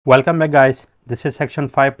Welcome back guys, this is section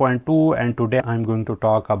 5.2 and today I'm going to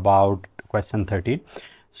talk about question 13.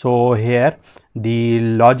 So here the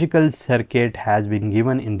logical circuit has been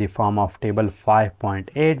given in the form of table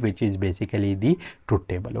 5.8, which is basically the truth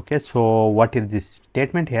table. Okay, so what is this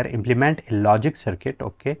statement here? Implement a logic circuit,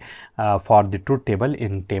 okay, for the truth table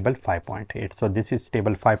in table 5.8. So this is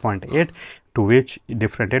table 5.8 to which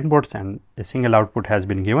different inputs and a single output has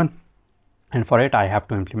been given, and for it I have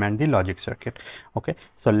to implement the logic circuit. Okay,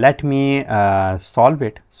 so let me solve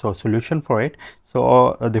it. So solution for it,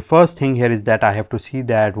 so the first thing here is that I have to see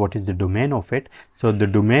that what is the domain of it. So the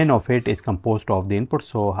domain of it is composed of the inputs,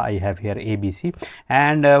 so I have here A, B, C,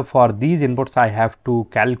 and for these inputs I have to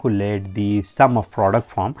calculate the sum of product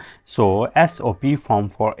form. So SOP form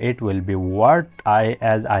for it will be what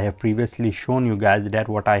as I have previously shown you guys that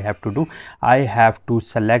what I have to do, I have to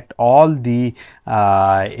select all the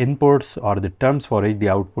inputs or the terms for which the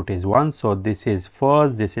output is 1. So this is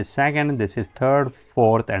first, this is second, this is third,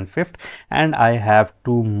 fourth and fifth, and I have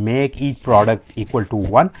to make each product equal to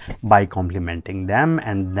 1 by complementing them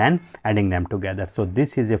and then adding them together. So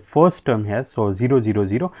this is a first term here, so 0 0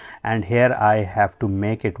 0, and here I have to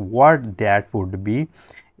make it what that would be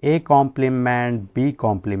A complement, B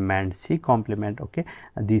complement, C complement. Okay,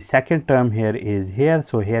 the second term here is here,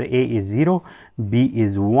 so here A is 0, B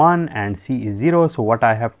is 1 and C is 0. So what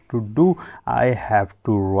I have to do, I have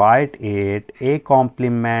to write it A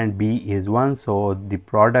complement, B is 1, so the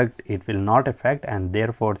product it will not affect, and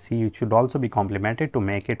therefore C should also be complemented to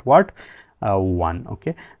make it what 1.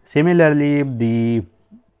 Okay, similarly the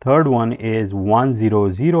third one is 1 0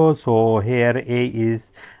 0, so here A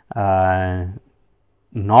is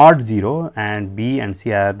not 0 and B and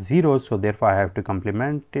C are 0, so therefore I have to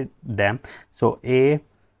complement them. So A,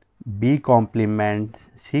 B complement,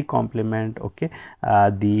 C complement. Okay,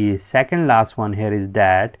 the second last one here is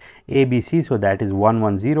that A, B, C, so that is 1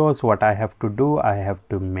 1 0. So what I have to do, I have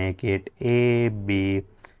to make it A, B,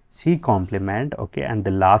 C complement. Okay, and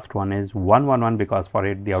the last one is 1 1 1 because for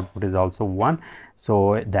it the output is also 1.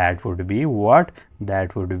 So that would be what?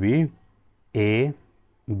 That would be A,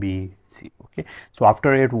 B, C. Okay, so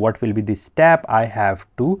after it what will be the step? I have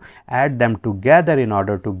to add them together in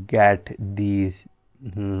order to get these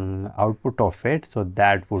output of it. So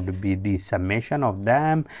that would be the summation of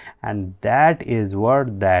them, and that is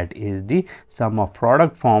what, that is the sum of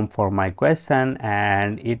product form for my question,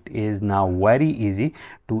 and it is now very easy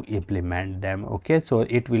to implement them. Okay, so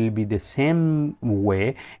it will be the same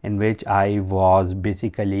way in which I was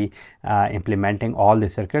basically implementing all the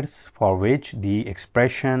circuits for which the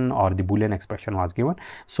expression or the Boolean expression was given.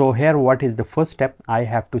 So here what is the first step? I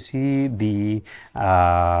have to see the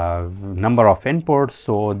number of inputs.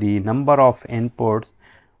 So the number of inputs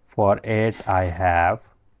for it, I have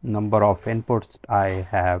number of inputs I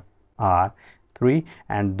have are 3,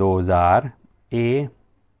 and those are A,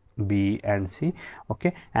 B and C.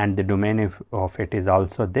 Okay, and the domain of it is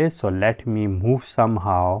also this. So let me move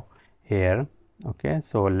somehow here. Okay,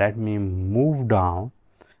 so let me move down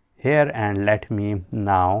here and let me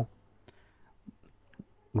now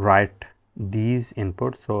write these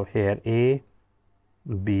inputs. So here A,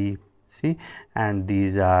 B, C, and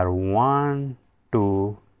these are 1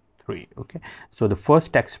 2 3. Okay, so the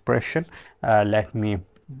first expression, let me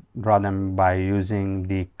draw them by using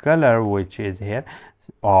the color which is here,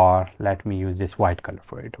 or let me use this white color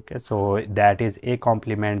for it. Okay, so that is A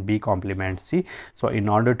complement, B complement, C. So in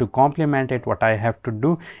order to complement it, what I have to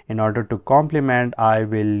do, in order to complement, I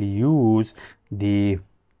will use the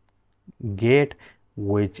gate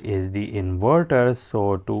which is the inverter.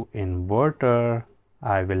 So to inverter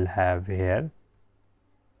I will have here.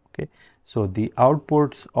 Okay, so the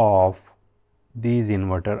outputs of these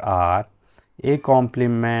inverter are A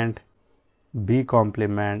complement, B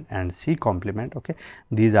complement and C complement. Okay,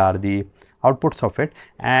 these are the outputs of it,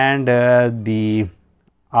 and the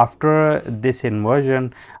after this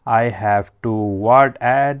inversion I have to what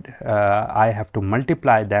add, I have to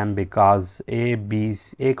multiply them because A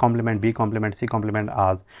complement, B complement, C complement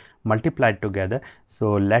are multiplied together.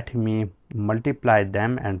 So let me multiply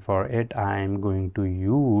them, and for it I am going to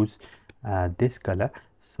use this color.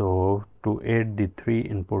 So to it the 3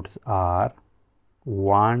 inputs are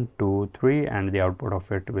 1 2 3, and the output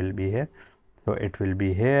of it will be here. So it will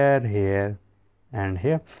be here, here and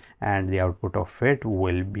here, and the output of it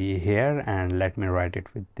will be here, and let me write it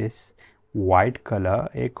with this white color: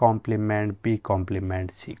 A complement, B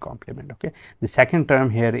complement, C complement. Okay, the second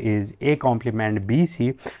term here is A complement, B,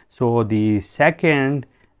 C. So the second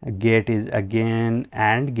gate is again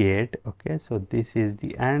AND gate. Okay, so this is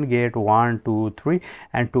the AND gate 1 2 3,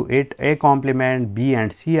 and to it A complement, B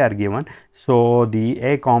and C are given. So the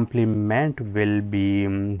A complement will be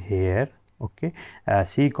here. Okay,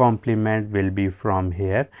 C complement will be from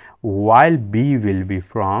here, while B will be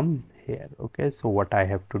from here. Okay, so what I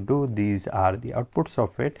have to do, these are the outputs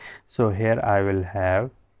of it. So here I will have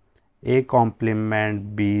A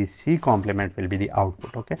complement, B, C complement will be the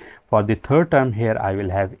output. Okay, for the third term here I will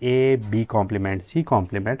have A, B complement, C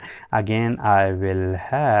complement. Again I will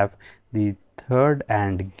have the third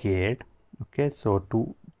AND gate. Okay, so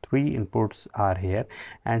three inputs are here,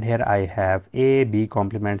 and here I have A, B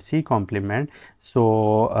complement, C complement.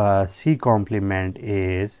 So C complement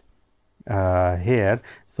is here.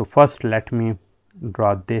 So first let me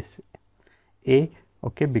draw this A.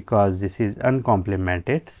 Okay, because this is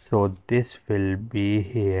uncomplemented, so this will be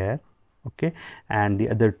here. Okay, and the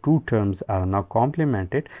other two terms are now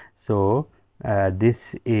complemented. So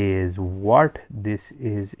this is what, this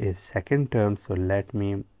is a second term. So let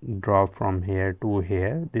me draw from here to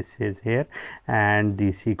here. This is here, and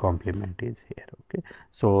the C complement is here. Okay,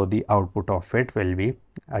 so the output of it will be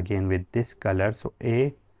again with this color. So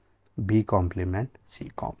A, B complement, C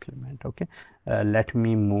complement. Okay, let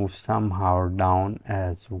me move somehow down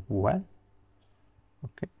as well.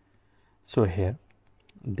 Okay, so here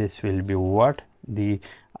this will be what, the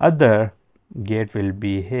other gate will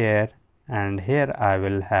be here, and here I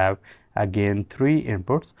will have again three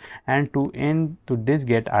inputs, and to this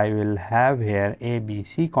gate I will have here A, B,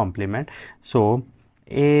 C complement. So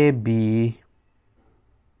A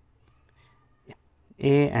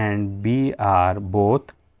and B are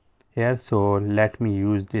both here. So let me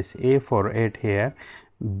use this A for it here,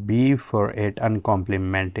 B for it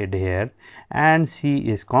uncomplemented here, and C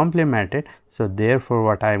is complemented. So therefore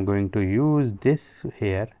what I am going to use this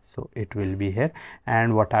here, so it will be here,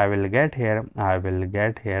 and what I will get here, I will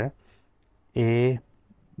get here A,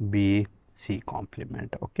 B, C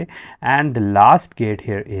complement. Okay, and the last gate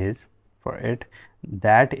here is for it,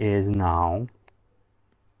 that is now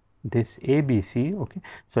this ABC. Okay,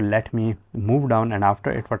 so let me move down, and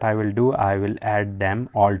after it what I will do, I will add them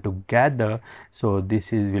all together. So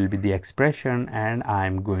this is will be the expression, and I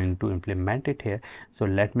am going to implement it here. So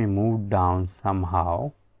let me move down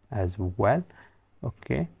somehow as well.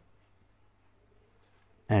 Okay,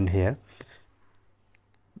 and here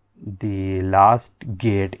the last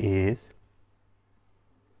gate is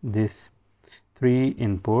this 3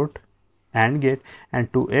 input AND gate,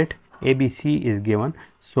 and to it ABC is given.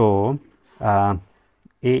 So A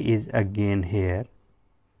is again here,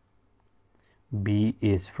 B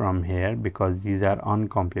is from here because these are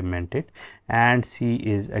uncomplemented, and C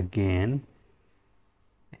is again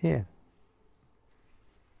here,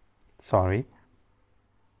 sorry,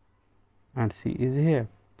 and C is here.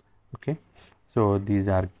 Okay, so these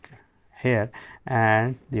are here,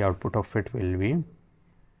 and the output of it will be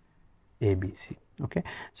ABC. Okay,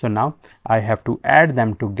 so now I have to add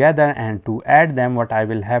them together, and to add them what I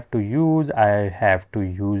will have to use, I have to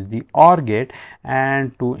use the OR gate,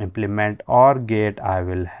 and to implement OR gate I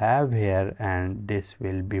will have here, and this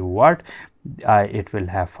will be what, it will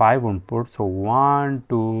have 5 inputs. So 1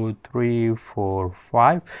 2 3 4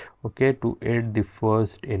 5. Okay, to it the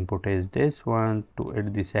first input is this one, to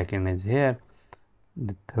it the second is here,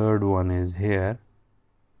 the third one is here,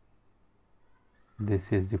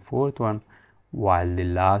 this is the fourth one, while the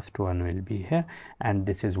last one will be here, and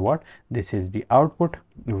this is what, this is the output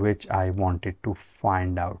which I wanted to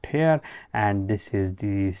find out here, and this is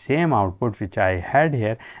the same output which I had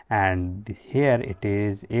here, and here it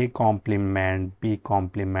is A complement, B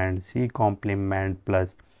complement, C complement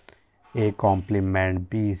plus A complement,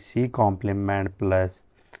 B, C complement plus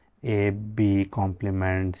A, B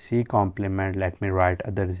complement, C complement. Let me write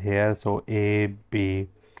others here. So A, B,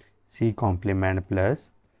 C complement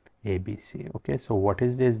plus ABC. Okay, so what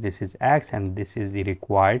is this? This is X, and this is the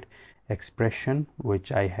required expression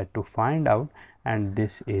which I had to find out, and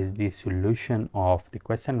this is the solution of the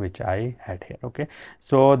question which I had here. Okay,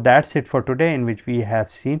 so that's it for today, in which we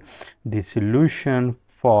have seen the solution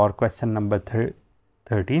for question number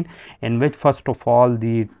 13, in which first of all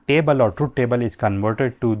the table or truth table is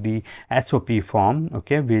converted to the SOP form,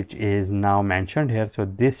 okay, which is now mentioned here. So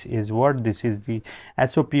this is what, this is the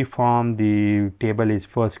SOP form, the table is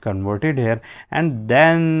first converted here, and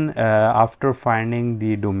then after finding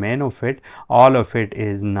the domain of it, all of it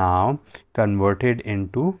is now converted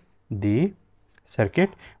into the circuit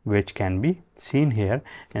which can be seen here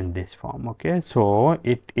in this form. Okay, so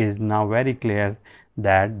it is now very clear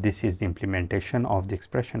that this is the implementation of the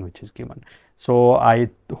expression which is given. So I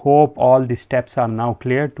hope all the steps are now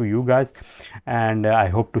clear to you guys, and I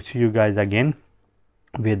hope to see you guys again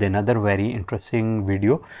with another very interesting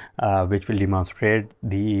video which will demonstrate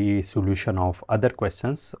the solution of other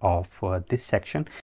questions of this section.